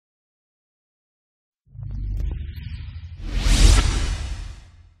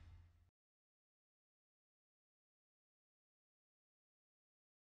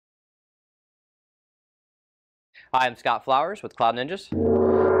Hi, I'm Scott Flowers with Cloud Ninjas.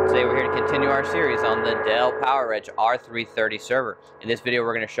 Today we're here to continue our series on the Dell PowerEdge R330 server. In this video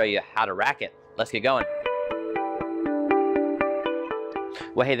we're going to show you how to rack it. Let's get going.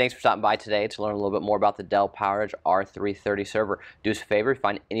 Well, hey, thanks for stopping by today to learn a little bit more about the Dell PowerEdge R330 server. Do us a favor, if you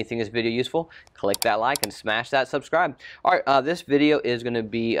find anything in this video useful, click that like and smash that subscribe. Alright, this video is going to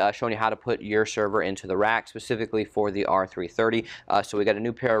be showing you how to put your server into the rack, specifically for the R330. So we got a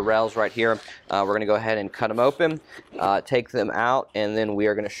new pair of rails right here. We're going to go ahead and cut them open, take them out, and then we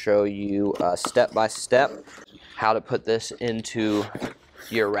are going to show you step by step how to put this into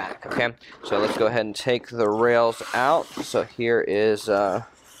your rack. Okay, so let's go ahead and take the rails out. So here is a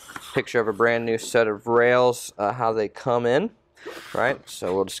picture of a brand new set of rails, how they come in, right?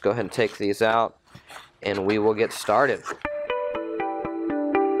 So we'll just go ahead and take these out and we will get started.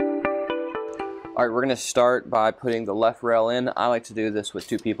 Alright, we're going to start by putting the left rail in. I like to do this with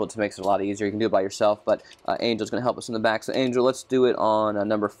two people. It makes it a lot easier. You can do it by yourself, but Angel's going to help us in the back. So Angel, let's do it on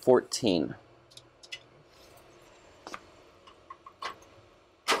number 14.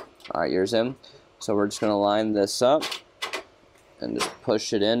 Alright, yours in. So we're just going to line this up and just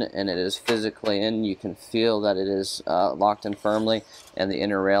push it in, and it is physically in. You can feel that it is locked in firmly, and the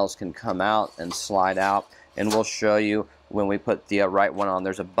inner rails can come out and slide out. And we'll show you when we put the right one on.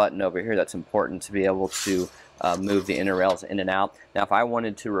 There's a button over here that's important to be able to move the inner rails in and out. Now if I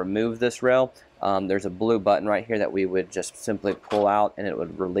wanted to remove this rail, there's a blue button right here that we would just simply pull out and it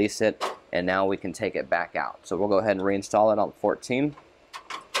would release it, and now we can take it back out. So we'll go ahead and reinstall it on 14.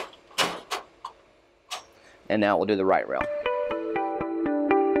 And now we'll do the right rail.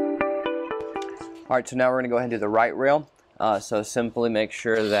 Alright, so now we're going to go ahead and do the right rail. So simply make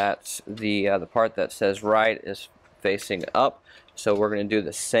sure that the part that says right is facing up. So we're going to do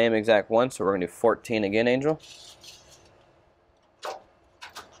the same exact one. So we're going to do 14 again, Angel. So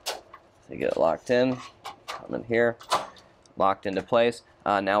you get it locked in. Come in here. Locked into place.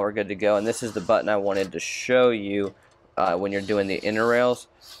 Now we're good to go. And this is the button I wanted to show you when you're doing the inner rails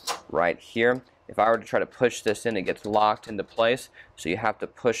right here. If I were to try to push this in, it gets locked into place. So you have to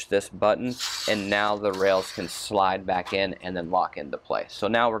push this button, and now the rails can slide back in and then lock into place. So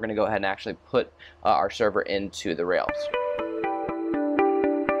now we're going to go ahead and actually put our server into the rails.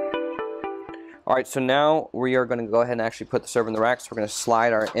 Alright, so now we are going to go ahead and actually put the server in the rack. So we're going to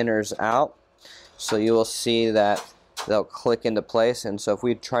slide our inners out. So you will see that they'll click into place, and so if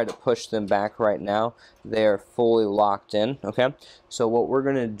we try to push them back right now, they are fully locked in. Okay, so what we're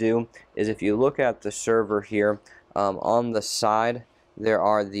going to do is, if you look at the server here, on the side there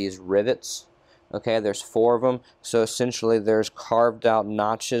are these rivets. Okay, there's 4 of them, so essentially there's carved out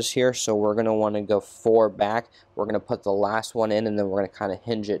notches here, so we're going to want to go 4 back. We're going to put the last one in, and then we're going to kind of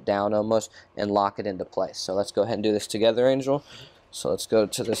hinge it down almost and lock it into place. So let's go ahead and do this together, Angel. So let's go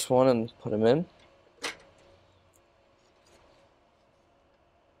to this one and put them in.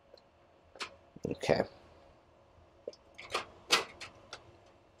 Okay.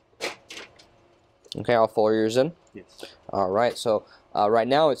 Okay, all 4 yours in? Yes. Alright, so right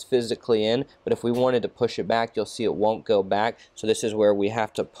now it's physically in, but if we wanted to push it back, you'll see it won't go back. So this is where we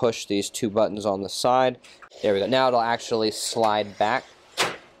have to push these 2 buttons on the side. There we go. Now it'll actually slide back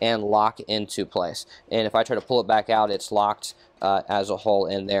and lock into place. And if I try to pull it back out, it's locked as a whole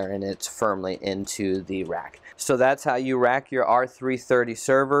in there, and it's firmly into the rack. So that's how you rack your R330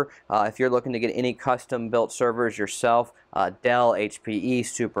 server. If you're looking to get any custom built servers yourself, Dell, HPE,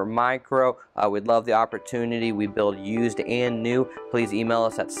 Supermicro, we'd love the opportunity. We build used and new. Please email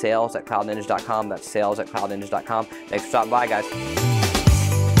us at sales@cloudninjas.com. That's sales@cloudninjas.com. Thanks for stopping by, guys.